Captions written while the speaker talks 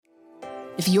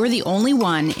If you're the only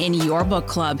one in your book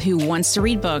club who wants to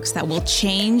read books that will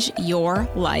change your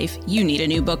life, you need a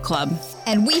new book club.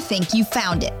 And we think you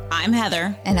found it. I'm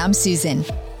Heather. And I'm Susan.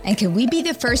 And can we be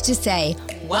the first to say,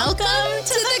 welcome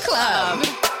to the club.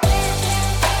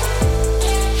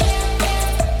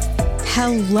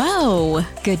 Hello.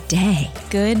 Good day.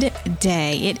 Good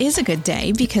day. It is a good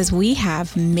day because we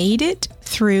have made it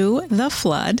through the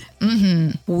flood.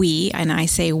 Mm-hmm. We, and I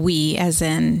say we as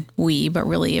in we, but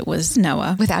really it was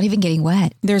Noah. Without even getting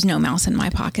wet. There's no mouse in my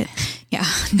pocket. Yeah,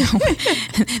 no.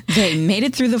 They made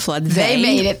it through the flood. They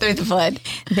made it through the flood.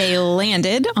 They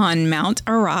landed on Mount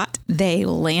Ararat. They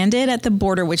landed at the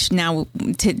border, which now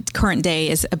to current day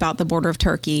is about the border of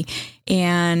Turkey.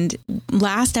 And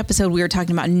last episode, we were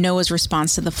talking about Noah's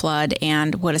response to the flood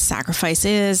and what a sacrifice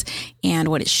is and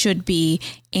what it should be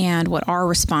and what our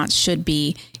response should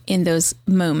be in those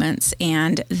moments.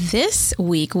 And this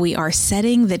week, we are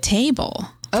setting the table.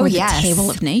 Oh, yes. The Table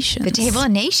of Nations. The Table of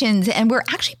Nations. And we're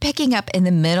actually picking up in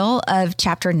the middle of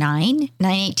chapter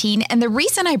 9:18. And the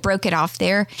reason I broke it off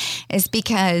there is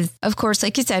because, of course,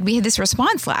 like you said, we had this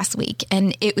response last week.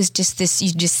 And it was just this,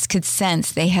 you just could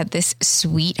sense they had this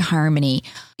sweet harmony.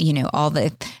 You know, all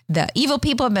the evil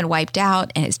people have been wiped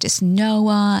out, and it's just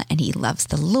Noah, and he loves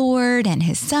the Lord and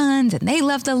his sons, and they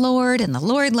love the Lord, and the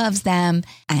Lord loves them,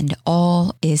 and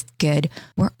all is good.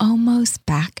 We're almost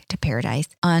back to paradise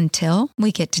until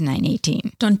we get to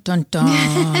 9:18. Dun, dun,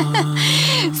 dun.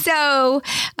 So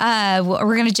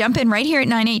we're going to jump in right here at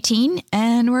 9:18,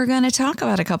 and we're going to talk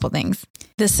about a couple things.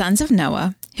 The sons of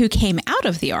Noah who came out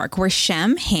of the ark were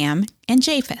Shem, Ham, and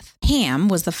Japheth. Ham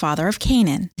was the father of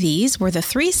Canaan. These were the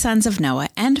three sons of Noah,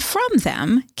 and from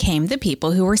them came the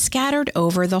people who were scattered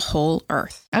over the whole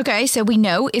earth. Okay, so we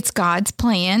know it's God's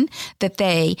plan that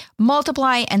they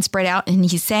multiply and spread out, and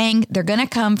he's saying they're going to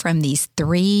come from these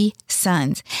three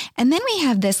sons. And then we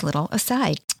have this little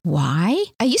aside. Why?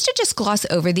 I used to just gloss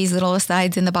over these little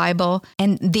asides in the Bible,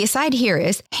 and the aside here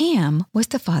is Ham was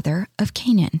the father of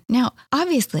Canaan. Now,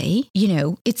 obviously, you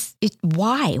know,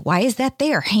 why? Why is that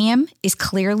there? Ham is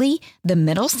clearly the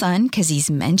middle son because he's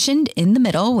mentioned in the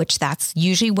middle, which that's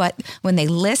usually when they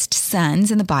list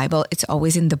sons in the Bible, it's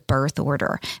always in the birth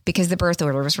order because the birth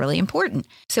order was really important.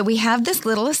 So we have this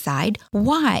little aside.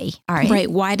 Why? All right. Right.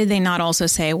 Why did they not also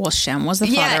say, well, Shem was the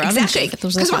father of exactly.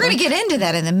 Because we're going to get into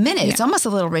that in a minute. Yeah. It's almost a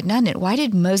little redundant. Why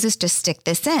did Moses just stick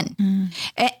this in?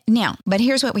 Now, but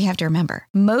here's what we have to remember.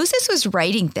 Moses was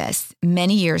writing this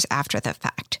many years after the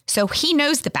fact. So he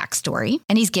knows the backstory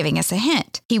and he's giving us a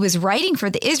hint. He was writing for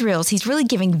the Israelites. He's really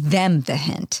giving them the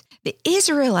hint. The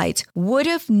Israelites would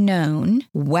have known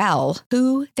well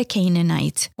who the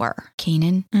Canaanites were.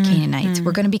 Canaanites.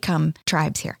 We're going to become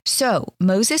tribes here. So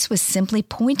Moses was simply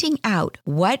pointing out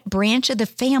what branch of the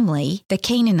family the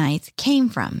Canaanites came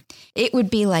from. It would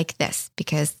be like this,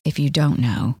 because if you don't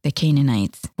know, the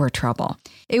Canaanites were trouble.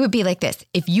 It would be like this.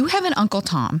 If you have an Uncle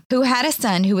Tom who had a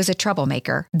son who was a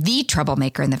troublemaker, the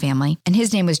troublemaker in the family, and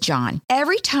his name was John,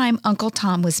 every time Uncle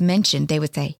Tom was mentioned, they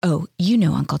would say, oh, you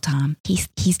know Uncle Tom. He's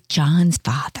John's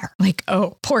father. Like,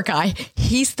 oh, poor guy.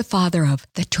 He's the father of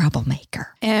the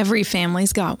troublemaker. Every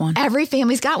family's got one. Every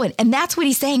family's got one. And that's what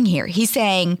he's saying here. He's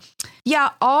saying, yeah,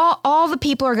 all the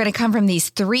people are going to come from these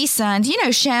three sons. You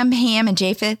know, Shem, Ham, and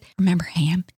Japheth. Remember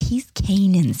Ham? He's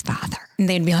Canaan's father. And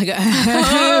they'd be like,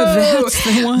 oh, that's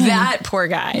the one. That poor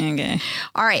guy. Okay.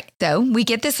 All right. So we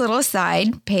get this little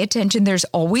aside. Pay attention. There's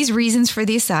always reasons for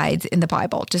the asides in the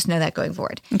Bible. Just know that going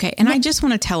forward. Okay. And I just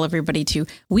want to tell everybody too,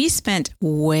 we spent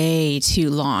way too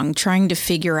long trying to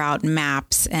figure out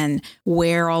maps and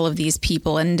where all of these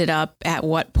people ended up at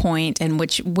what point and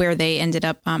where they ended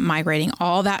up migrating.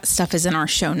 All that stuff is in our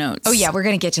show notes. Oh, yeah. We're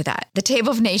going to get to that. The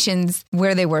Table of Nations,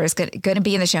 where they were, is going to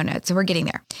be in the show notes. So we're getting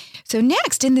there. So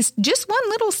next, in this just one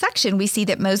little section, we see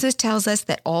that Moses tells us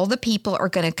that all the people are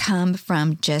going to come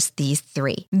from just these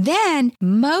three. Then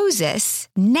Moses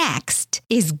next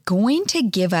is going to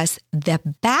give us the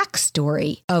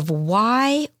backstory of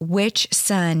why which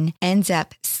son ends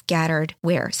up scattered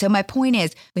where. So my point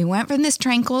is, we went from this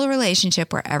tranquil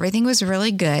relationship where everything was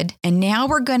really good, and now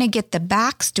we're going to get the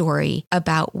backstory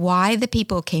about why the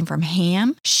people came from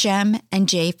Ham, Shem, and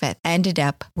Japheth ended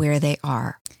up where they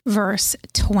are. Verse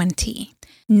 20.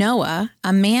 Noah,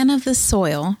 a man of the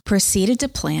soil, proceeded to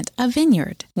plant a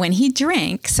vineyard. When he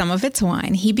drank some of its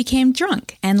wine, he became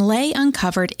drunk and lay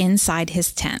uncovered inside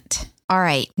his tent. All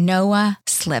right, Noah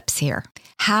slips here.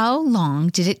 How long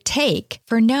did it take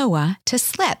for Noah to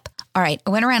slip? All right. I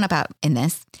went around about in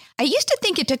this. I used to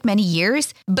think it took many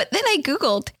years, but then I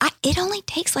Googled, it only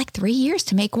takes like 3 years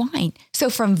to make wine. So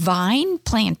from vine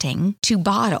planting to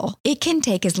bottle, it can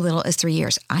take as little as 3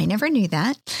 years. I never knew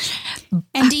that.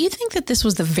 And do you think that this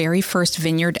was the very first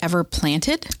vineyard ever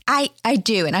planted? I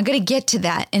do. And I'm going to get to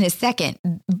that in a second.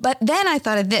 But then I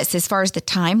thought of this as far as the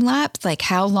time lapse, like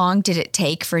how long did it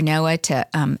take for Noah to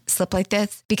slip like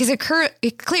this? Because it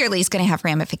clearly is going to have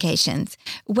ramifications.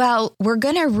 Well, we're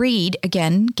going to read,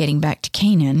 again, getting back to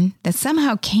Canaan, that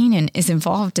somehow Canaan is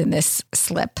involved in this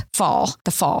the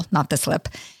fall, not the slip.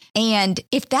 And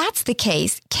if that's the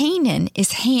case, Canaan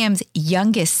is Ham's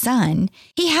youngest son.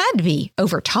 He had to be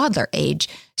over toddler age.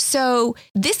 So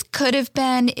this could have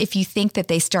been, if you think that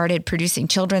they started producing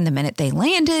children the minute they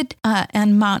landed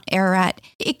on Mount Ararat,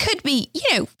 it could be,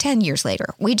 10 years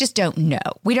later. We just don't know.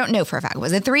 We don't know for a fact.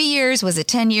 Was it 3 years? Was it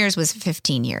 10 years? Was it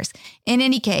 15 years? In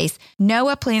any case,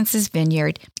 Noah plants his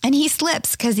vineyard and he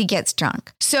slips because he gets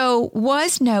drunk. So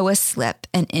was Noah's slip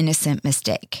an innocent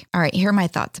mistake? All right, here are my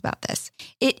thoughts about this.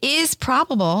 It is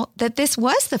probable that this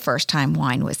was the first time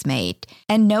wine was made,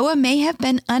 and Noah may have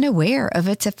been unaware of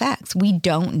its effects. We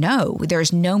don't know.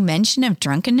 There's no mention of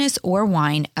drunkenness or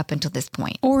wine up until this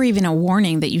point. Or even a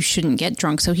warning that you shouldn't get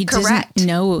drunk. So he doesn't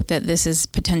know that this is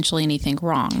potentially anything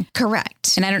wrong.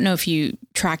 Correct. And I don't know if you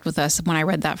tracked with us when I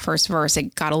read that first verse.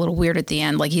 It got a little weird at the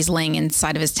end. Like he's laying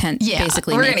inside of his tent,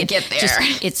 basically. We're going to get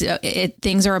there.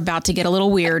 Things are about to get a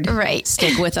little weird. Right.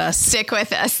 Stick with us. Stick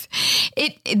with us.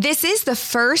 This is the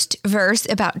first verse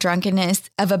about drunkenness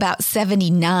of about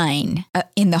 79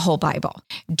 in the whole Bible.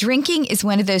 Drinking is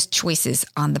one of those choices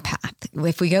on the path.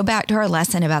 If we go back to our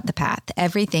lesson about the path,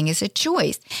 everything is a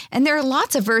choice. And there are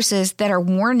lots of verses that are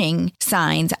warning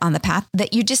signs on the path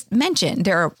that you just mentioned.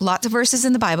 There are lots of verses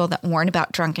in the Bible that warn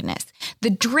about drunkenness. The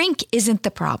drink isn't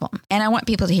the problem. And I want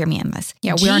people to hear me on this.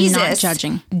 Yeah, we are not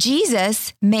judging.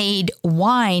 Jesus made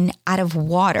wine out of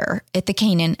water at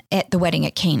the wedding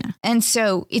at Cana. And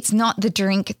so it's not the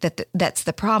drink that's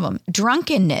the problem.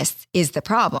 Drunkenness is the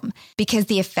problem because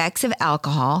the effects of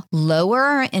alcohol lower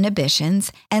our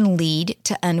inhibitions and lead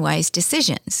to unwise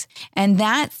decisions. And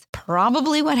that's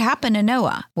probably what happened to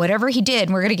Noah. Whatever he did,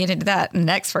 and we're going to get into that in the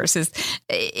next verses,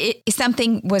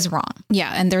 something was wrong.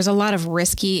 Yeah, and there's a lot of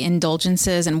risky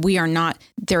indulgences, and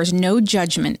there's no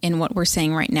judgment in what we're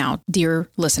saying right now, dear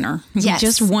listener. Yes. We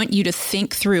just want you to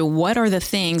think through what are the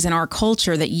things in our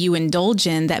culture that you indulge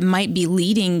in that might be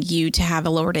leading you to have a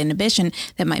lowered inhibition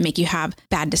that might make you have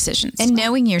bad decisions. And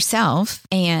knowing yourself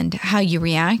and how you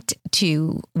react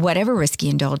to whatever risky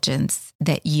indulgence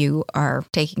that you are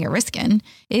taking a risk in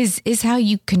is how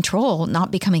you control not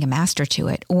becoming a master to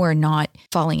it or not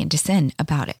falling into sin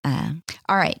about it.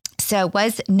 All right. So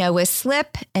was Noah's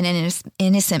slip an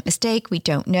innocent mistake? We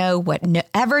don't know.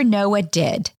 Whatever Noah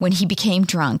did when he became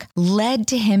drunk led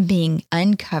to him being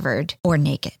uncovered or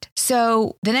naked.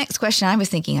 So the next question I was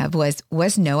thinking of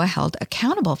was Noah held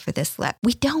accountable for this slip?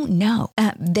 We don't know.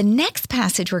 The next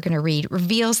passage we're going to read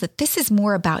reveals that this is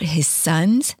more about his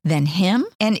sons than him.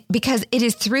 And because it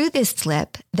is through this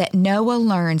slip that Noah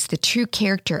learns the true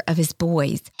character of his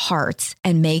boys' hearts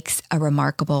and makes a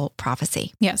remarkable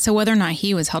prophecy. Yeah. So whether or not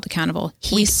he was held accountable,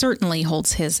 he certainly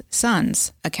holds his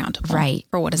sons accountable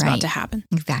for what is about to happen.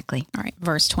 Exactly. All right.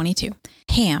 Verse 22.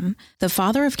 Ham, the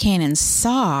father of Canaan,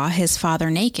 saw his father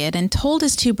naked and told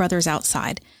his two brothers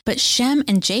outside. But Shem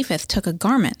and Japheth took a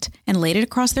garment and laid it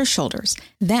across their shoulders.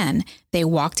 Then they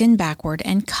walked in backward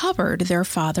and covered their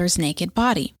father's naked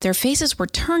body. Their faces were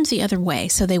turned the other way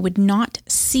so they would not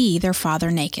see their father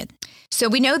naked. So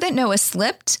we know that Noah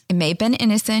slipped. It may have been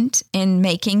innocent in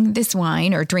making this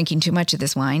wine or drinking too much of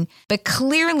this wine, but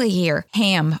clearly here,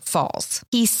 Ham falls.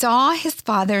 He saw his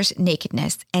father's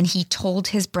nakedness and he told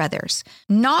his brothers.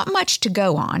 Not much to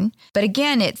go on, but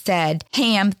again, it said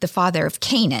Ham, the father of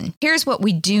Canaan. Here's what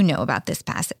we do know about this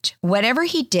passage. Whatever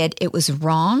he did, it was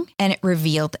wrong and it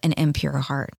revealed an impure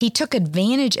heart. He took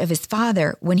advantage of his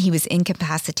father when he was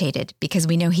incapacitated because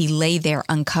we know he lay there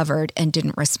uncovered and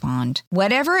didn't respond.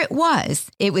 Whatever it was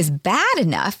bad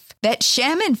enough that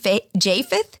Shem and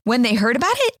Japheth, when they heard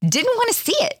about it, didn't want to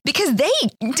see it because they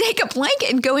take a blanket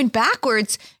and go in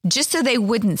backwards just so they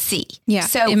wouldn't see. Yeah.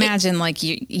 So imagine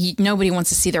nobody wants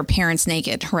to see their parents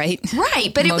naked, right?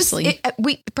 Right. But Mostly.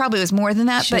 it probably was more than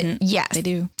that. Shouldn't. But yes. They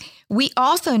do. We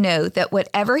also know that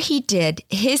whatever he did,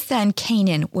 his son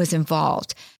Canaan was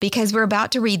involved, because we're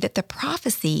about to read that the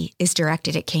prophecy is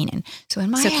directed at Canaan. So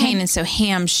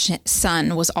Ham's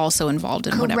son was also involved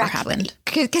in whatever happened.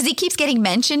 Because he keeps getting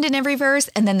mentioned in every verse,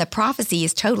 and then the prophecy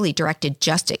is totally directed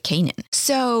just at Canaan.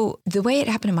 So the way it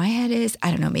happened in my head is,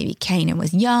 I don't know, maybe Canaan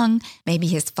was young, maybe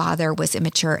his father was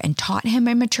immature and taught him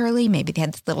immaturely. Maybe they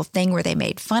had this little thing where they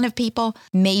made fun of people.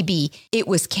 Maybe it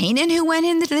was Canaan who went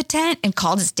into the tent and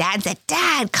called his dad and said,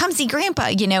 "Dad, come see Grandpa,"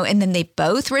 and then they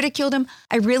both ridiculed him.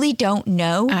 I really don't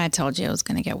know. I told you it was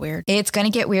going to get weird. It's going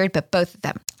to get weird, but both of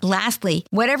them. Lastly,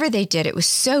 whatever they did, it was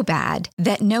so bad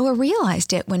that Noah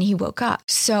realized it when he woke up.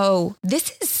 So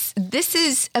this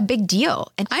is a big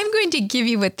deal. And I'm going to give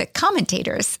you what the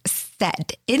commentators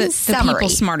said in summary. The people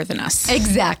smarter than us.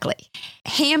 Exactly.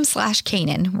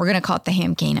 Ham/Canaan, we're going to call it the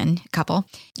Ham-Canaan couple,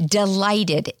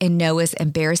 delighted in Noah's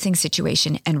embarrassing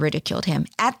situation and ridiculed him.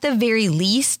 At the very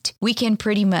least, we can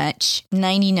pretty much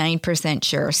 99%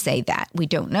 sure say that. We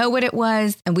don't know what it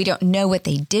was, and we don't know what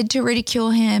they did to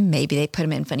ridicule him. Maybe they put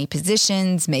him in funny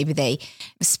positions. Maybe they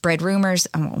spread rumors.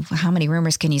 Oh, how many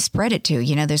rumors can you spread it to?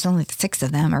 There's only 6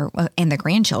 of them, and the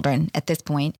grandchildren at this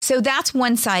point. So that's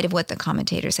one side of what the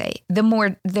commentators say. The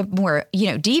more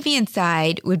deviant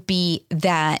side would be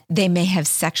that they may have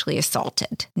sexually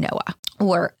assaulted Noah,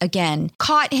 or again,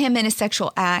 caught him in a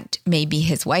sexual act. Maybe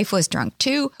his wife was drunk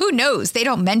too. Who knows? They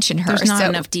don't mention her. There's not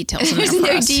enough details in there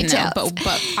for us to know.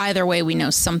 But either way, we know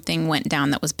something went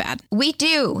down that was bad. We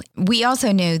do. We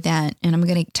also know that, and I'm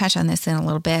going to touch on this in a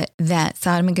little bit, that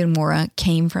Sodom and Gomorrah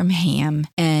came from Ham,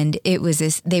 and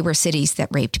they were cities that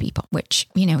raped people, which,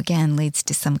 again, leads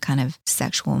to some kind of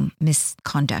sexual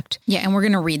misconduct. Yeah, and we're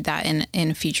going to read that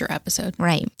in a future episode.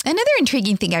 Right. Another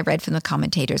intriguing thing I read from the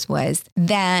commentators was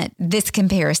that this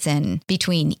comparison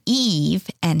between Eve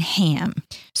and Ham.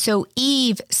 So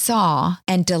Eve saw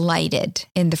and delighted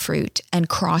in the fruit and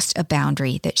crossed a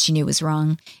boundary that she knew was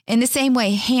wrong. In the same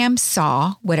way, Ham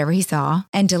saw whatever he saw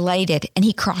and delighted, and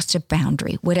he crossed a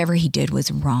boundary. Whatever he did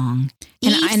was wrong.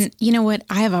 And you know what?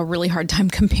 I have a really hard time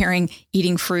comparing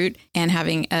eating fruit and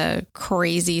having a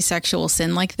crazy sexual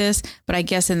sin like this. But I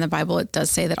guess in the Bible, it does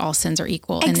say that all sins are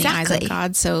equal in the eyes of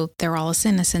God. So they're all a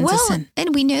sin. A sin's a sin.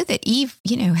 And we know that Eve,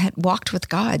 had walked with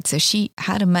God. So she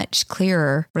had a much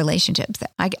clearer relationship.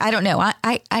 I don't know.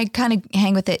 I kind of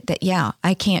hang with it that,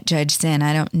 I can't judge sin.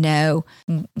 I don't know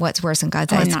what's worse in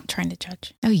God's eyes. I'm not trying to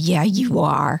judge. Oh, yeah, you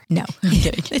are. No, I'm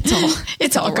kidding.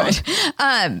 It's all good.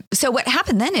 So what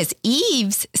happened then is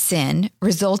Eve's sin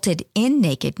resulted in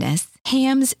nakedness.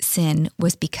 Ham's sin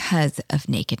was because of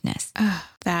nakedness.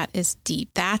 That is deep.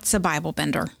 That's a Bible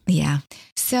bender. Yeah.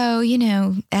 So,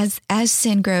 as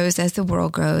sin grows, as the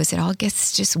world grows, it all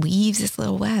just weaves this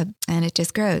little web, and it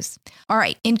just grows. All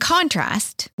right. In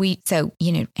contrast,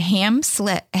 Ham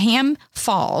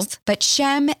falls, but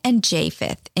Shem and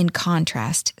Japheth, in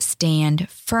contrast, stand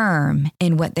firm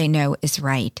in what they know is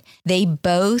right. They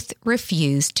both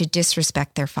refuse to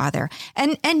disrespect their father.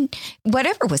 And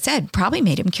whatever was said probably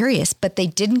made him curious, but they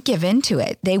didn't give in to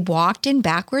it. They walked in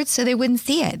backwards so they wouldn't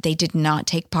see it. They did not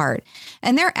take part.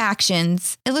 And their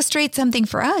actions illustrate something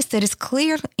for us that is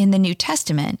clear in the New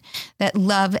Testament, that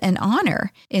love and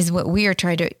honor is what we are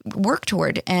trying to work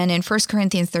toward. And in 1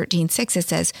 Corinthians 13:6, it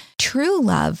says, true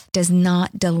love does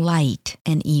not delight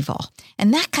in evil.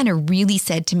 And that kind of really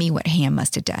said to me what Ham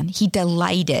must have done. He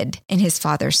delighted in his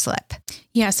father's slip.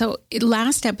 Yeah. So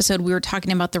last episode, we were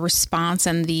talking about the response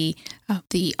and the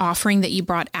offering that you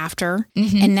brought after.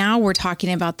 Mm-hmm. And now we're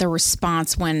talking about the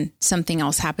response when something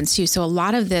else happens too. So a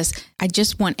lot of this, I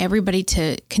just want everybody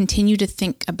to continue to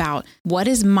think about, what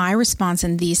is my response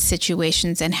in these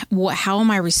situations, and how am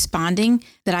I responding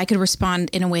that I could respond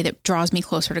in a way that draws me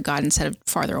closer to God instead of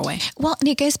farther away. Well, and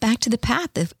it goes back to the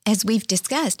path of, as we've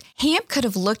discussed, Ham could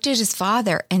have looked at his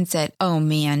father and said, oh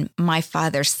man, my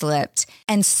father slipped,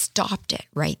 and stopped it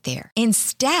right there.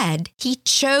 Instead, he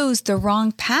chose the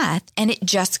wrong path, and it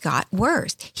just got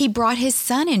worse. He brought his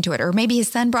son into it, or maybe his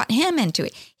son brought him into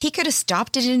it. He could have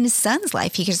stopped it in his son's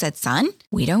life. He could have said, son,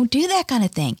 we don't do that kind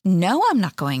of thing. No, I'm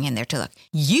not going in there to look.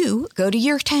 You go to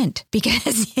your tent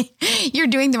because you're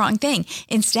doing the wrong thing.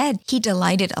 Instead, he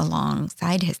delighted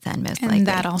alongside his son, most likely. And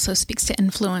that also speaks to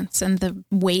influence and the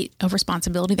weight of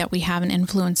responsibility that we have in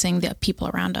influencing the people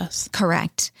around us.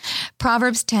 Correct.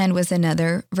 Proverbs 10 was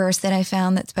another verse that I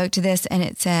found that spoke to this, and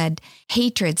it said,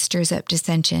 hatred stirs up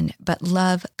dissension, but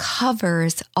love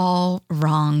covers all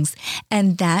wrongs.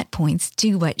 And that points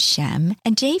to what Shem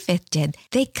and Japheth did.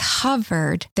 They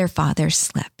covered their father's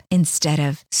slip instead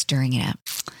of stirring it up.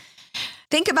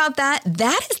 Think about that.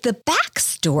 That is the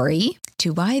backstory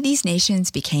to why these nations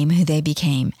became who they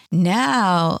became.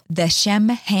 Now, the Shem,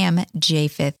 Ham,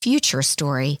 Japheth future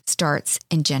story starts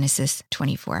in Genesis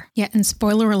 24. Yeah, and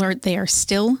spoiler alert, they are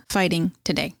still fighting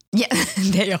today. Yeah,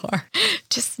 they are.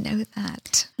 Just know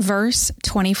that. Verse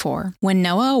 24. When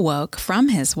Noah awoke from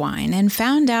his wine and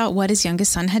found out what his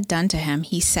youngest son had done to him,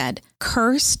 he said,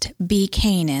 "Cursed be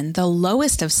Canaan, the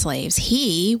lowest of slaves.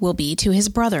 He will be to his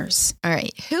brothers." All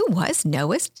right. Who was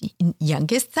Noah's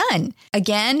youngest son?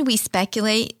 Again, we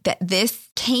speculate that this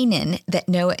Canaan that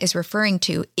Noah is referring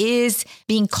to is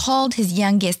being called his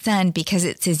youngest son because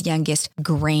it's his youngest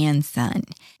grandson.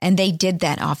 And they did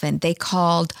that often. They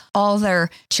called all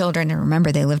their children, and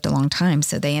remember, they lived a long time,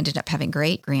 so they ended up having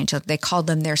great grandchildren. They called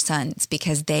them their sons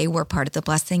because they were part of the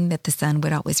blessing that the son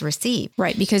would always receive.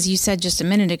 Right, because you said just a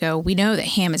minute ago, we know that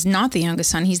Ham is not the youngest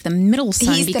son. He's the middle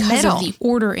son because of the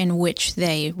order in which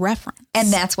they reference.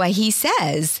 And that's why he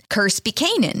says, "Cursed be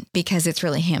Canaan," because it's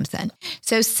really Ham's son.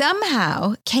 So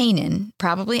somehow Canaan,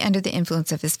 probably under the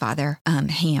influence of his father,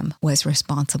 Ham, was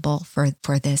responsible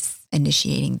for this,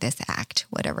 initiating this act,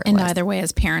 whatever it was. And either way,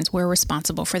 as parents, we're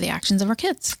responsible for the actions of our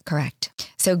kids. Correct.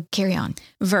 So carry on.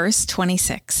 Verse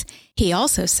 26. He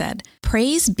also said,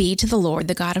 "Praise be to the Lord,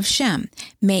 the God of Shem.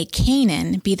 May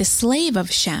Canaan be the slave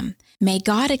of Shem. May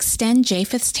God extend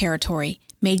Japheth's territory.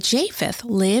 May Japheth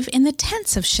live in the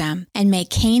tents of Shem, and may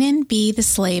Canaan be the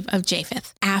slave of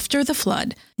Japheth." After the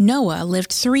flood, Noah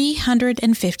lived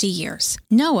 350 years.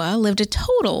 Noah lived a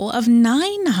total of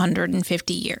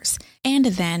 950 years, and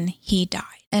then he died.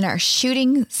 And our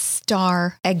shooting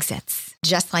star exits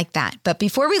just like that. But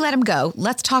before we let him go,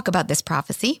 let's talk about this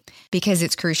prophecy because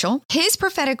it's crucial. His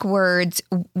prophetic words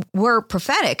were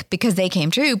prophetic because they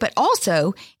came true, but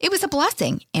also it was a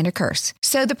blessing and a curse.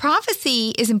 So the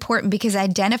prophecy is important because it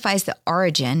identifies the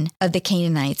origin of the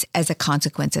Canaanites as a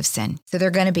consequence of sin. So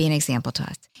they're going to be an example to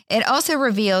us. It also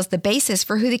reveals the basis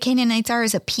for who the Canaanites are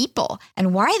as a people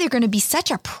and why they're going to be such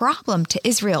a problem to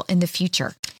Israel in the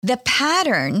future. The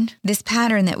pattern, this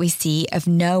pattern that we see of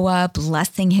Noah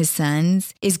blessing his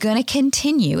sons is going to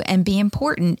continue and be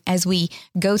important as we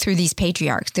go through these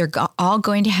patriarchs. They're all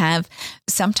going to have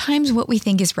sometimes what we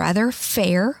think is rather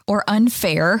fair or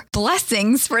unfair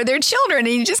blessings for their children.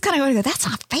 And you just kind of go, that's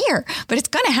not fair, but it's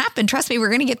going to happen. Trust me, we're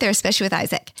going to get there, especially with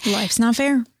Isaac. Life's not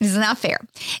fair. It's not fair.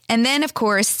 And then, of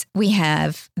course, we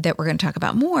have that we're going to talk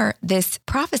about more. This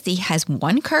prophecy has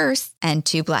one curse and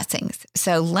two blessings.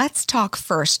 So let's talk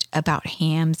first about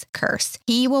Ham's curse.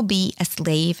 He will be a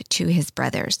slave to his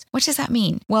brothers. What does that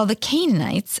mean? Well, the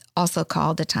Canaanites, also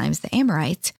called at times the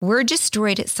Amorites, were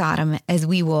destroyed at Sodom, as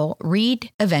we will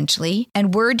read eventually,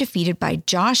 and were defeated by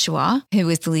Joshua, who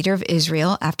was the leader of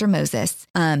Israel after Moses.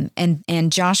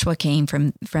 And Joshua came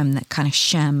from the kind of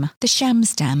Shem, the Shem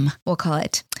stem, we'll call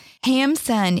it. Ham's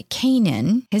son,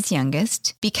 Canaan, his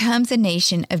youngest, becomes a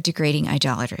nation of degrading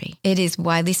idolatry. It is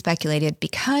widely speculated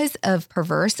because of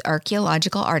perverse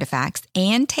archaeological artifacts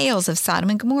and tales of Sodom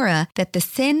and Gomorrah that the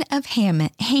sin of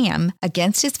Ham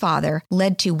against his father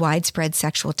led to widespread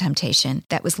sexual temptation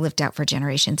that was lived out for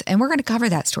generations. And we're going to cover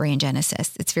that story in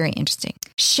Genesis. It's very interesting.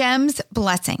 Shem's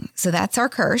blessing. So that's our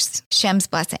curse. Shem's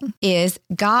blessing is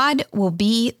God will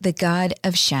be the God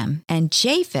of Shem, and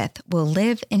Japheth will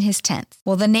live in his tents.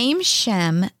 Well, the name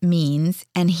Shem means,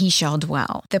 and he shall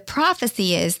dwell. The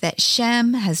prophecy is that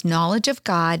Shem has knowledge of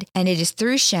God, and it is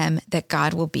through Shem that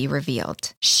God will be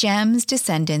revealed. Shem's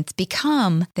descendants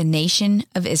become the nation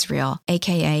of Israel,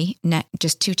 aka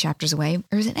just 2 chapters away,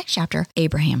 or is it next chapter?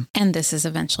 Abraham. And this is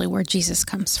eventually where Jesus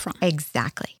comes from.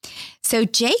 Exactly. So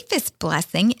Japheth's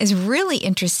blessing is really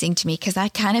interesting to me because I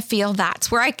kind of feel that's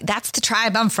the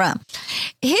tribe I'm from.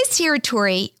 His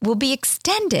territory will be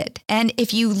extended. And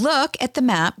if you look at the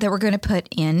map that we're going to put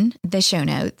in the show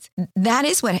notes, that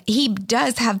is what he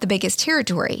does have the biggest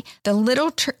territory. The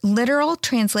literal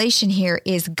translation here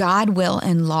is God will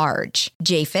enlarge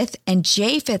Japheth, and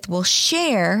Japheth will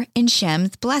share in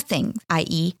Shem's blessings,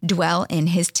 i.e. dwell in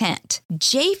his tent.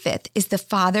 Japheth is the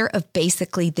father of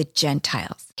basically the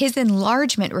Gentiles. His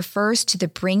enlargement refers to the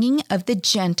bringing of the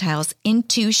Gentiles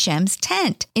into Shem's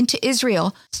tent, into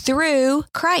Israel, through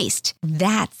Christ.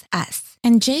 That's us.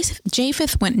 And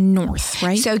Japheth went north,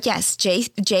 right? So yes,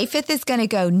 Japheth is going to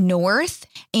go north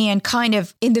and kind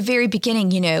of in the very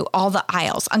beginning, all the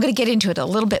isles. I'm going to get into it a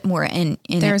little bit more in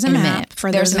There's a map minute.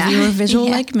 For those of you who are visual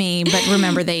like me. But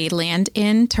remember, they land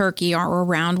in Turkey or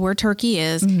around where Turkey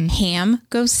is. Mm-hmm. Ham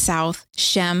goes south,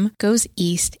 Shem goes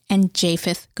east, and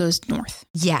Japheth goes north.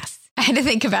 Yes. I had to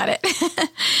think about it.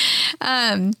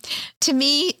 To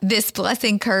me, this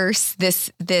blessing curse,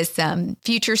 this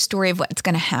future story of what's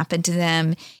going to happen to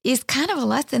them is kind of a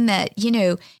lesson that,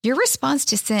 your response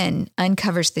to sin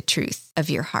uncovers the truth of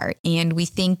your heart. And we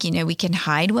think, we can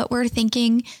hide what we're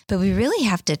thinking, but we really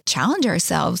have to challenge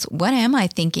ourselves. What am I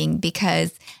thinking?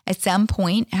 Because at some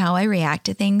point, how I react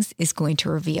to things is going to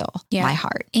reveal my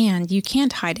heart. And you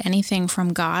can't hide anything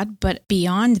from God, but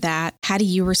beyond that, how do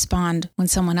you respond when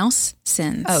someone else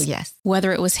sins? Oh, yes.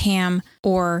 Whether it was Ham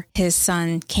or his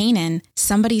son Canaan,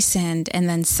 somebody sinned and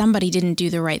then somebody didn't do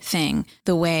the right thing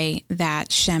the way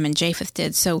that Shem and Japheth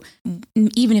did. So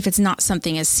even if it's not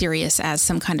something as serious as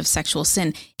some kind of sexual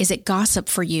sin, is it gossip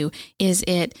for you? Is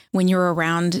it when you're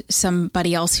around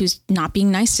somebody else who's not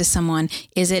being nice to someone?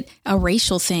 Is it a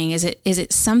racial thing? Is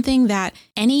it something that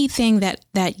anything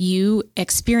that you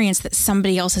experience that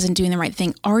somebody else isn't doing the right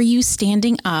thing? Are you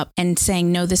standing up and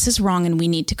saying, no, this is wrong and we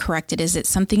need to correct it? Is it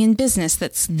something in business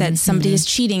that somebody is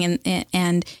cheating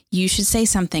and you should say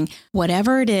something?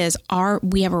 Whatever it is,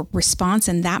 we have a response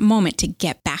in that moment to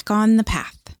get back on the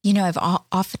path. I've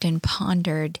often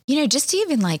pondered, just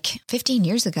even like 15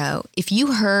 years ago, if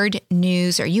you heard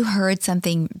news or you heard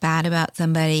something bad about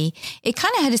somebody, it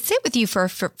kind of had to sit with you for a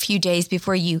few days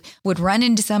before you would run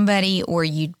into somebody or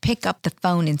you'd pick up the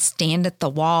phone and stand at the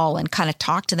wall and kind of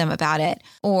talk to them about it.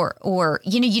 Or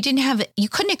you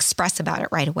couldn't express about it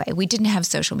right away. We didn't have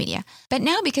social media. But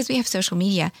now because we have social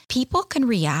media, people can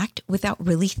react without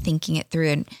really thinking it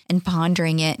through and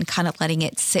pondering it and kind of letting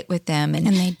it sit with them. And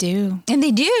they do. And they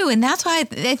do. And that's why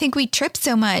I think we trip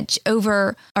so much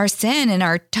over our sin and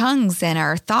our tongues and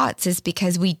our thoughts is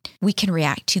because we can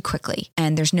react too quickly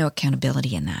and there's no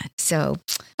accountability in that. So,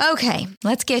 okay,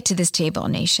 let's get to this table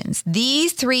of nations.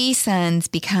 These 3 sons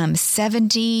become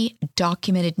 70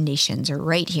 documented nations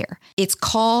right here. It's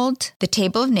called the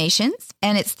Table of Nations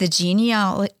and it's the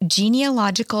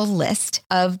genealogical list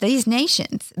of these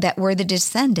nations that were the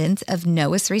descendants of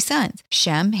Noah's 3 sons,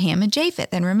 Shem, Ham, and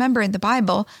Japheth. And remember in the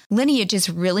Bible, lineage is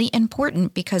really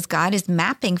important because God is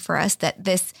mapping for us that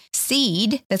this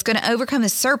seed that's going to overcome the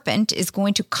serpent is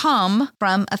going to come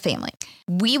from a family.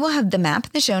 We will have the map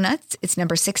in the show notes. It's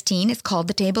number 16. It's called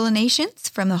the Table of Nations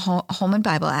from the Holman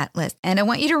Bible Atlas. And I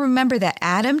want you to remember that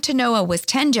Adam to Noah was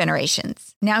 10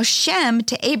 generations. Now Shem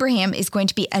to Abraham is going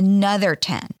to be another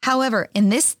 10. However, in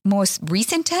this most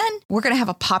recent 10, we're going to have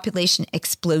a population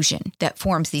explosion that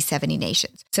forms these 70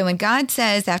 nations. So when God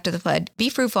says after the flood, be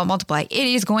fruitful, multiply, it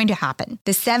is going to happen.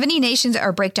 The 70 nations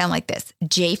are breakdown like this.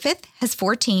 Japheth has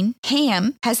 14,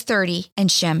 Ham has 30, and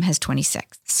Shem has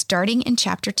 26. Starting in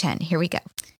chapter 10. Here we go.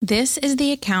 This is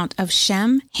the account of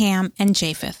Shem, Ham, and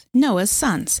Japheth, Noah's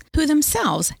sons, who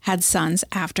themselves had sons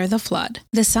after the flood.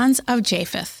 The sons of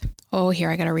Japheth. Oh,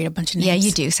 here, I got to read a bunch of names. Yeah,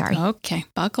 you do. Sorry. Okay,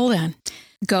 buckle in.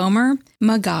 Gomer,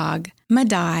 Magog,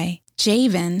 Madai,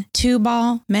 Javan,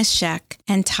 Tubal, Meshech,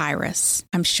 and Tyrus.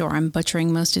 I'm sure I'm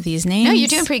butchering most of these names. No, you're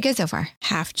doing pretty good so far.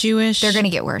 Half Jewish. They're going to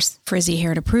get worse. Frizzy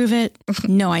hair to prove it.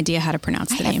 No idea how to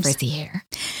pronounce the names. Frizzy hair.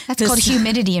 That's called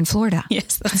humidity in Florida.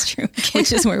 Yes, that's true,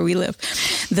 which is where we live.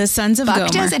 The sons of Buck Gomer.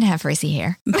 doesn't have frizzy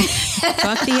hair. Buck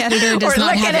the editor does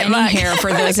not have any hair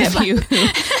for those of you who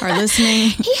are listening.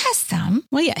 He has some.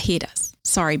 Well, yeah, he does.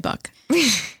 Sorry, Buck.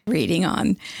 Reading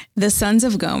on. The sons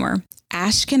of Gomer,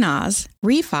 Ashkenaz,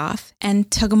 Rephath, and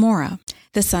Togarmah.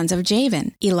 The sons of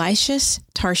Javan, Elishas,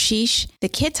 Tarshish, the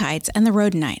Kittites, and the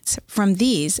Rodanites. From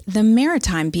these, the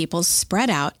maritime peoples spread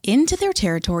out into their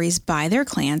territories by their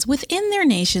clans within their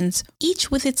nations, each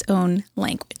with its own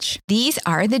language. These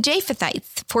are the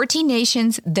Japhethites, 14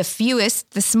 nations, the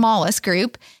fewest, the smallest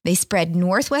group. They spread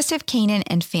northwest of Canaan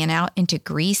and fan out into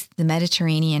Greece, the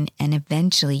Mediterranean, and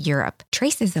eventually Europe.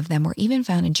 Traces of them were even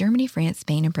found in Germany, France,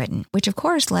 Spain, and Britain, which of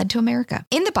course led to America.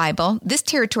 In the Bible, this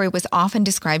territory was often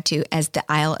described to as the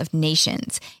Isle of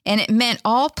Nations, and it meant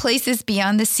all places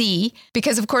beyond the sea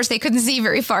because, of course, they couldn't see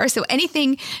very far. So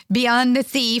anything beyond the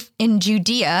sea in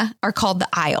Judea are called the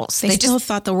Isles. They still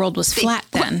thought the world was flat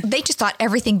then. They just thought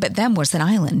everything but them was an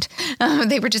island.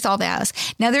 They were just all the isles.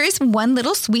 Now, there is one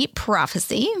little sweet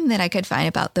prophecy that I could find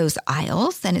about those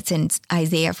isles, and it's in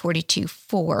Isaiah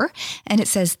 42:4, and it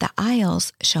says, the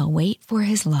isles shall wait for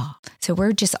his law. So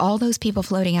we're just all those people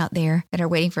floating out there that are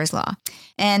waiting for his law.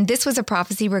 And this was a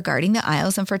prophecy regarding the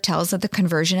isles and foretells of the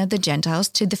conversion of the Gentiles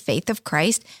to the faith of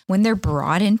Christ when they're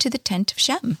brought into the tent of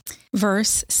Shem.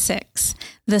 Verse 6,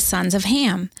 the sons of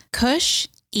Ham, Cush,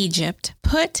 Egypt,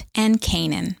 Put, and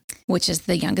Canaan, which is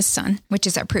the youngest son. Which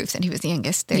is our proof that he was the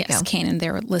youngest. There you go. Canaan,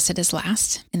 they're listed as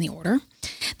last in the order.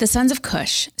 The sons of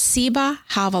Cush, Seba,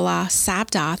 Havilah,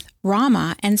 Sabdoth,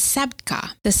 Ramah, and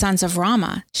Sebka. The sons of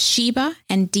Ramah, Sheba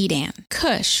and Dedan.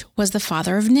 Cush was the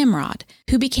father of Nimrod,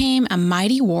 who became a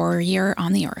mighty warrior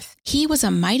on the earth. He was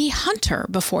a mighty hunter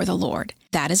before the Lord.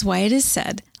 That is why it is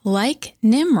said, like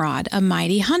Nimrod, a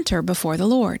mighty hunter before the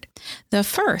Lord. The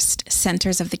first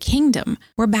centers of the kingdom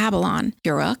were Babylon,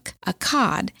 Uruk,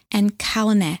 Akkad, and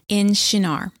Calneh in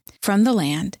Shinar. From the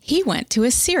land, he went to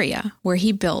Assyria, where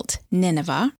he built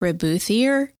Nineveh,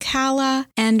 Rebuthir, Calah,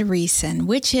 and Resen,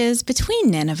 which is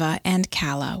between Nineveh and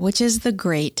Calah, which is the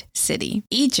great city.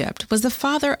 Egypt was the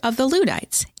father of the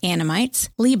Ludites, Anamites,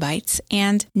 Lebites,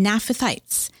 and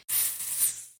Naphthites,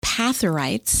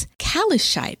 Pathurites,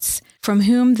 Calishites, from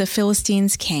whom the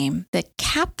Philistines came, the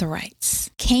Captharites.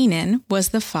 Canaan was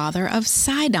the father of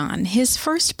Sidon, his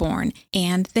firstborn,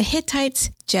 and the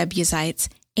Hittites, Jebusites,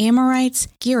 Amorites,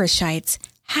 Girgashites,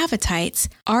 Havitites,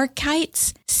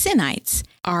 Archites, Sinites,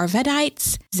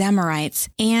 Arvadites, Zemarites,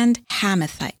 and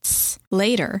Hamathites.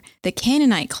 Later, the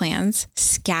Canaanite clans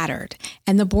scattered,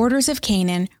 and the borders of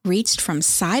Canaan reached from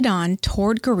Sidon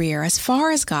toward Gerar as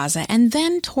far as Gaza, and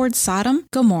then toward Sodom,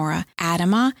 Gomorrah,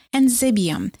 Admah, and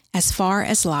Zibium as far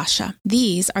as Lasha.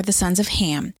 These are the sons of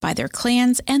Ham, by their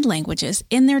clans and languages,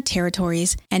 in their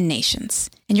territories and nations.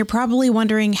 And you're probably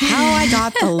wondering how I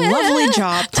got the lovely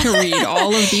job to read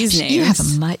all of these names. You have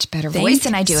a much better voice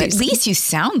than I do. Susan. At least you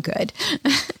sound good.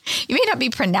 You may not be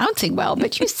pronouncing well,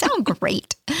 but you sound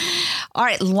great. All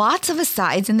right, lots of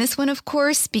asides in this one, of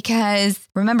course, because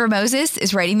remember, Moses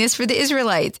is writing this for the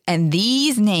Israelites, and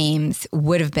these names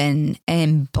would have been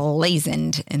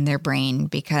emblazoned in their brain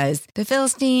because the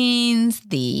Philistines,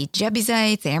 the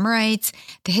Jebusites, the Amorites,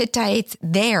 the Hittites,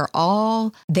 they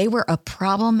were a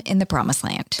problem in the Promised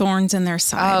Land. Thorns in their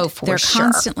side. Oh, for They're sure.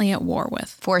 constantly at war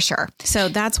with. For sure. So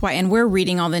that's why, and we're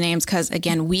reading all the names because,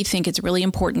 again, we think it's really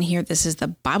important here. This is the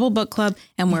Bible Book Club,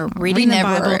 and we're reading the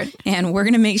Bible, and we're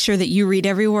going to make sure that you read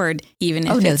every word, even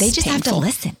if it's they just painful. have to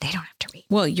listen. They don't have to read.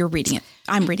 Well, you're reading it.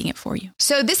 I'm reading it for you.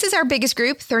 So this is our biggest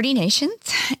group, 30 nations,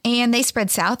 and they spread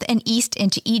south and east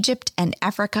into Egypt and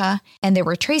Africa, and there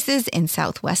were traces in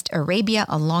southwest Arabia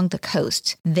along the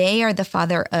coast. They are the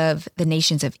father of the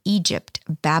nations of Egypt,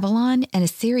 Babylon, and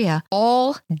Assyria,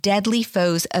 all deadly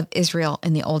foes of Israel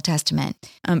in the Old Testament.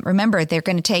 Remember, they're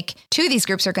going to take, two of these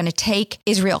groups are going to take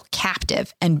Israel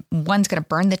captive, and one's going to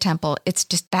burn the temple. It's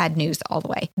just bad news all the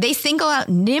way. They single out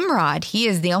Nimrod. He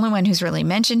is the only one who's really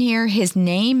mentioned here. His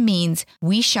name means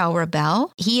we shall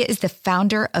rebel. He is the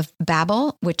founder of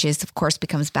Babel, which is, of course,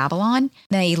 becomes Babylon.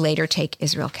 They later take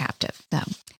Israel captive, though.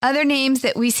 Other names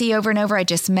that we see over and over, I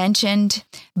just mentioned.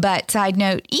 But side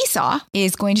note, Esau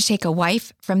is going to take a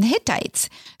wife from the Hittites.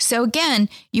 So again,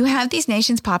 you have these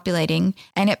nations populating,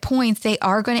 and at points they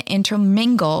are going to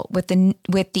intermingle with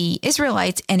the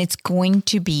Israelites, and it's going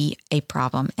to be a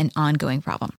problem, an ongoing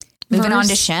problem. Moving on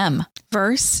to Shem.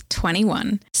 Verse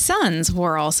 21. Sons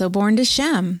were also born to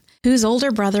Shem, whose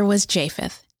older brother was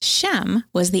Japheth. Shem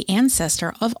was the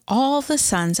ancestor of all the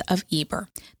sons of Eber.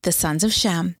 The sons of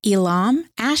Shem, Elam,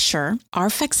 Asher,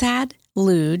 Arphaxad,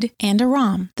 Lud, and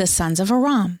Aram. The sons of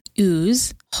Aram,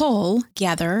 Uz, Hul,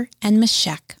 Gether, and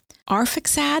Meshech.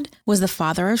 Arphaxad was the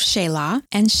father of Shelah,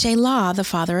 and Shelah the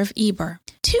father of Eber.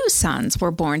 2 sons were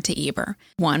born to Eber.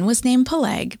 One was named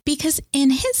Peleg, because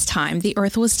in his time the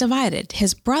earth was divided.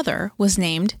 His brother was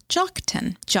named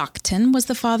Joktan. Joktan was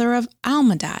the father of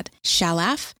Almadad,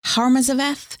 Shalaph,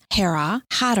 Harmazaveth, Hera,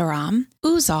 Hadaram,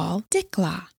 Uzal,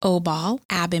 Diklah, Obal,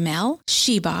 Abimel,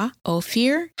 Sheba,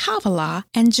 Ophir, Havilah,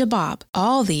 and Jabab.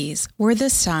 All these were the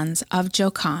sons of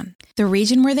Jokan. The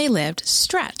region where they lived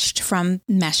stretched from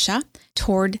Mesha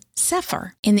toward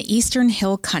Sephar in the eastern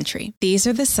hill country. These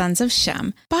are the sons of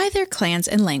Shem by their clans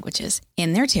and languages,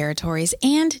 in their territories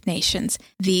and nations.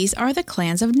 These are the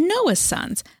clans of Noah's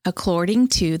sons, according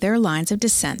to their lines of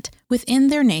descent, within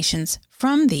their nations.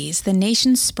 From these, the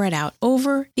nations spread out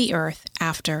over the earth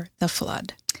after the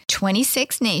flood.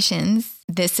 26 nations.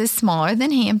 This is smaller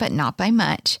than Ham, but not by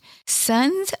much.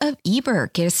 Sons of Eber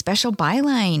get a special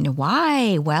byline.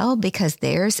 Why? Well, because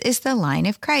theirs is the line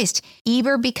of Christ.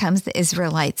 Eber becomes the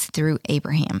Israelites through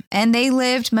Abraham. And they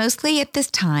lived mostly at this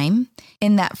time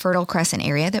in that Fertile Crescent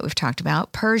area that we've talked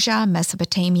about: Persia,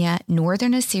 Mesopotamia,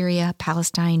 northern Assyria,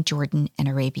 Palestine, Jordan, and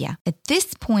Arabia. At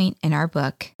this point in our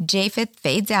book, Japheth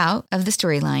fades out of the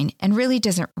storyline and really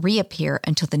doesn't reappear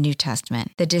until the New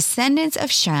Testament. The descendants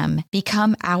of Shem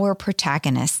become our protagonists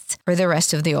protagonists for the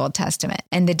rest of the Old Testament.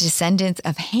 And the descendants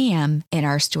of Ham in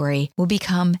our story will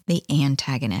become the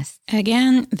antagonists.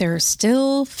 Again, they're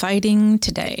still fighting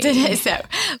today. So,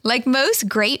 like most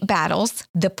great battles,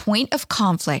 the point of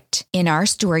conflict in our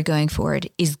story going forward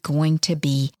is going to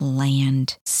be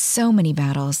land. So many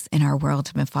battles in our world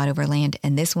have been fought over land,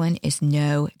 and this one is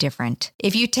no different.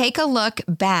 If you take a look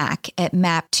back at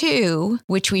map 2,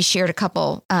 which we shared a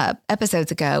couple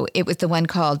episodes ago, it was the one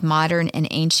called Modern and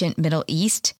Ancient Middle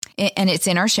East, and it's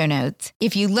in our show notes.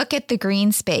 If you look at the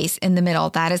green space in the middle,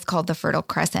 that is called the Fertile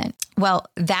Crescent. Well,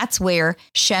 that's where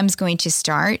Shem's going to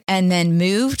start and then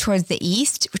move towards the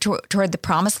east, toward the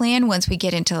Promised Land once we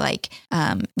get into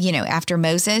after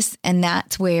Moses. And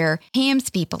that's where Ham's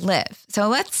people live. So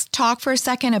let's talk for a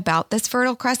second about this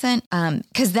Fertile Crescent,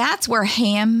 because that's where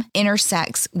Ham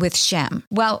intersects with Shem.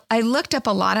 Well, I looked up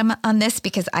a lot on this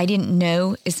because I didn't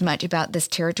know as much about this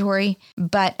territory,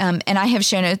 but and I have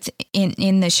show notes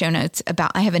in the show notes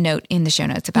about. I have a note in the show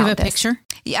notes about you have a this. Picture?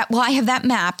 Yeah, well, I have that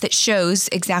map that shows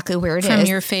exactly where it is. From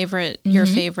your favorite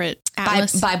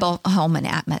atlas? Bible Holman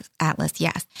Atlas,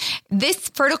 yes. This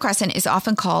Fertile Crescent is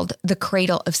often called the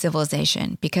cradle of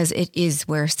civilization because it is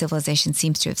where civilization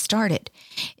seems to have started.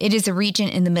 It is a region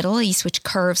in the Middle East which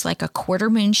curves like a quarter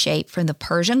moon shape from the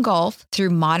Persian Gulf through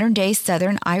modern-day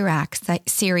southern Iraq,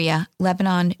 Syria,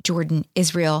 Lebanon, Jordan,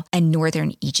 Israel, and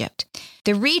northern Egypt.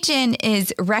 The region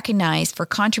is recognized for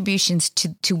contributions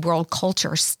to world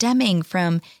culture stemming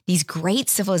from these great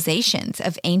civilizations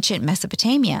of ancient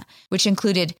Mesopotamia, which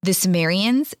included the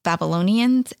Sumerians,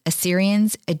 Babylonians,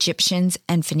 Assyrians, Egyptians,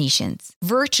 and Phoenicians.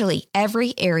 Virtually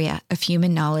every area of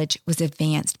human knowledge was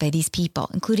advanced by these people,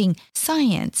 including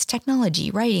science, technology,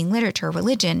 writing, literature,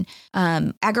 religion,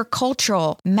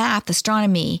 agricultural, math,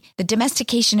 astronomy, the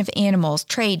domestication of animals,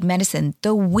 trade, medicine,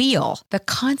 the wheel, the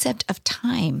concept of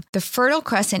time. The Fertile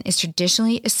Crescent is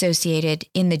traditionally associated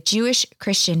in the Jewish,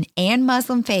 Christian, and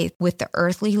Muslim faith with the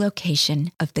earthly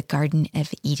location of the Garden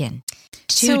of Eden.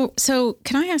 So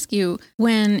can I ask you,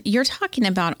 when you're talking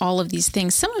about all of these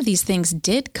things, some of these things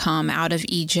did come out of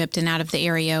Egypt and out of the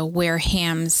area where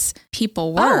Ham's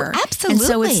people were. Oh, absolutely. And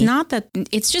so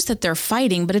it's just that they're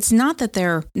fighting, but it's not that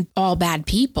they're all bad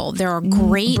people. There are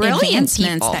great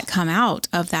advancements that come out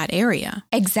of that area.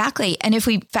 Exactly. And if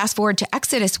we fast forward to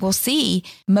Exodus, we'll see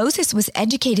Moses was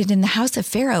educated in the house of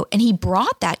Pharaoh, and he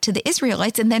brought that to the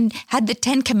Israelites and then had the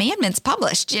 10 Commandments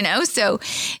published, So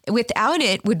without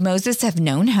it, would Moses have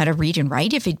known how to read and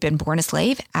write if he'd been born a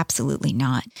slave? Absolutely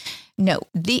not. No,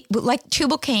 like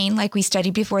Tubal-Cain, like we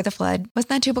studied before the flood. Wasn't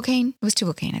that Tubal-Cain? It was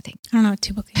Tubal-Cain, I think. I don't know what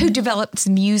Tubal-Cain Who developed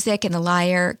music and the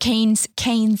lyre. Cain's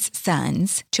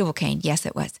sons. Tubal-Cain, yes,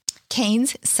 it was.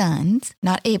 Cain's sons,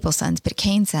 not Abel's sons, but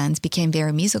Cain's sons became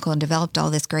very musical and developed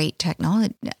all this great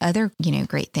technology, other,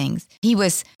 great things.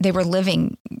 They were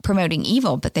living, promoting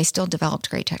evil, but they still developed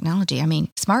great technology. I mean,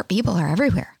 smart people are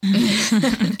everywhere.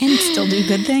 And still do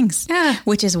good things,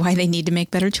 which is why they need to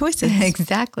make better choices.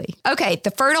 Exactly. Okay,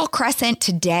 the Fertile Crescent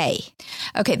today.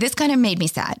 Okay, this kind of made me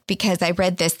sad because I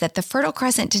read this, that the Fertile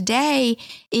Crescent today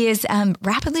is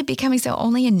rapidly becoming so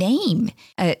only a name.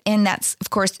 And that's, of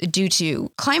course, due to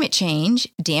climate change,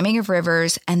 damming of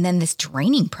rivers, and then this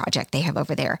draining project they have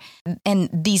over there. And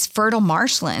these fertile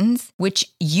marshlands, which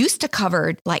used to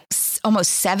cover like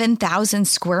almost 7,000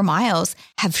 square miles,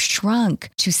 have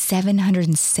shrunk to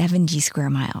 770 square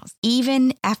miles.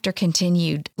 Even after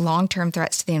continued long-term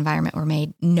threats to the environment were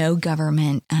made, no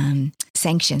government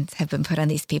sanctions have been put on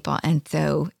these people. And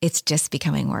so it's just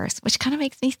becoming worse, which kind of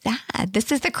makes me sad.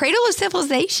 This is the cradle of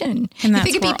civilization. And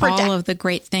that's where all of the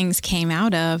great things came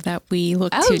out of that we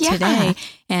look to today.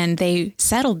 And they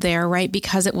settled there, right?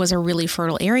 Because it was a really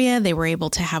fertile area. They were able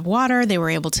to have water. They were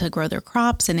able to grow their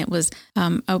crops. And it was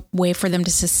a way for them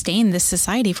to sustain this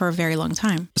society for a very long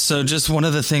time. So just one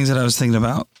of the things that I was thinking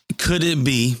about, could it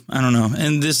be, I don't know,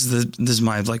 and this is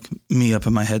my, like, me up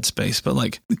in my headspace, but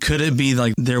like, could it be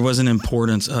like there was an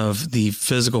importance of the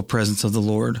physical presence of the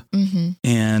Lord? Mm-hmm.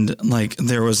 And like,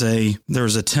 there was a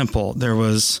temple, there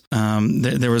was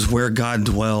where God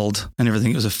dwelled and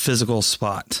everything. It was a physical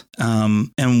spot.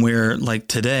 And where, like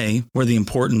today, where the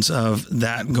importance of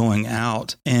that going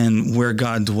out and where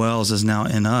God dwells is now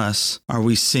in us, are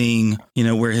we seeing,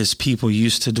 where his people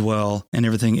used to dwell and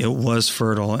everything? It was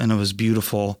fertile and it was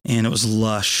beautiful. and it was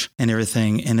lush and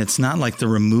everything. And it's not like the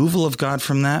removal of God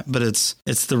from that, but it's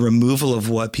the removal of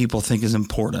what people think is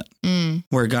important.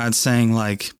 Where God's saying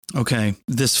like, okay,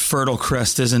 this fertile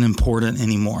crest isn't important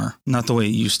anymore. Not the way it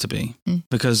used to be.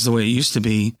 Because the way it used to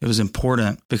be, it was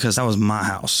important because that was my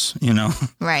house,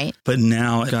 Right. But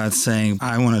now God's saying,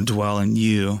 I want to dwell in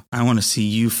you. I want to see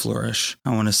you flourish.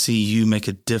 I want to see you make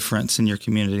a difference in your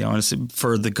community. I want to see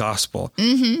for the gospel,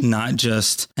 not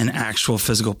just an actual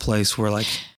physical place where like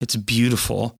it's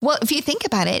beautiful. Well, if you think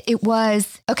about it, it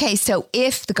was, okay, so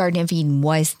if the Garden of Eden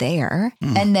was there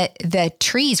and the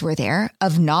trees were there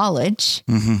of knowledge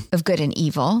of good and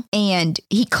evil, and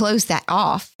he closed that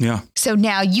off. Yeah. So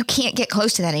now you can't get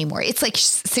close to that anymore. It's like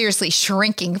seriously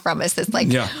shrinking from us. It's like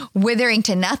withering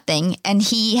to nothing. And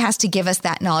he has to give us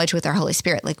that knowledge with our Holy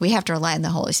Spirit. Like we have to rely on the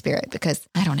Holy Spirit because,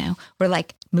 I don't know, we're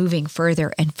like moving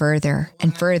further and further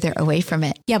and further away from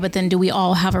it. Yeah, but then do we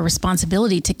all have a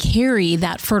responsibility to carry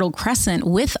that Fertile Crescent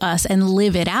with us and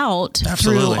live it out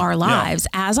through our lives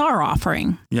as our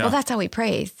offering? Yeah. Well, that's how we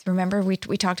praise. Remember, we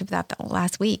talked about that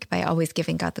last week by always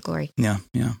giving God the glory. Yeah.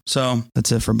 So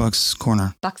that's it for Buck's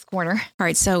Corner. Buck's Corner. All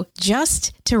right. So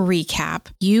just to recap,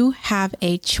 you have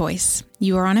a choice.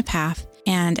 You are on a path.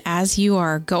 And as you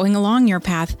are going along your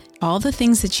path, all the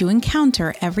things that you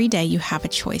encounter every day, you have a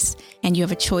choice. And you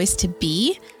have a choice to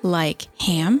be like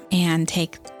Ham and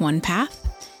take one path,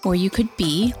 or you could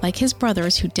be like his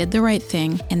brothers who did the right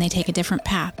thing and they take a different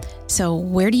path. So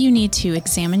where do you need to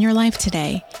examine your life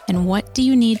today? And what do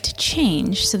you need to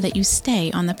change so that you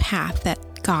stay on the path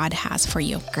that God has for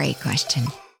you? Great question.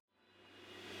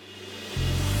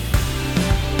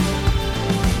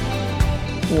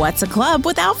 What's a club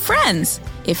without friends?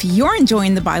 If you're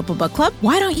enjoying the Bible Book Club,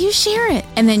 why don't you share it?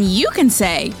 And then you can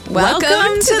say,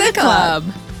 Welcome to the club.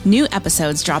 New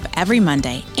episodes drop every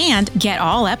Monday, and get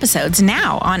all episodes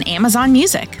now on Amazon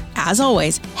Music. As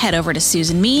always, head over to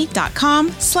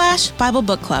susanme.com/Bible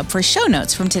Book Club for show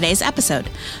notes from today's episode.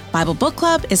 Bible Book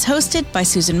Club is hosted by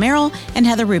Susan Merrill and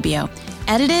Heather Rubio,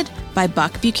 edited by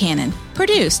Buck Buchanan,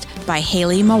 produced by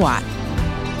Haley Mawat.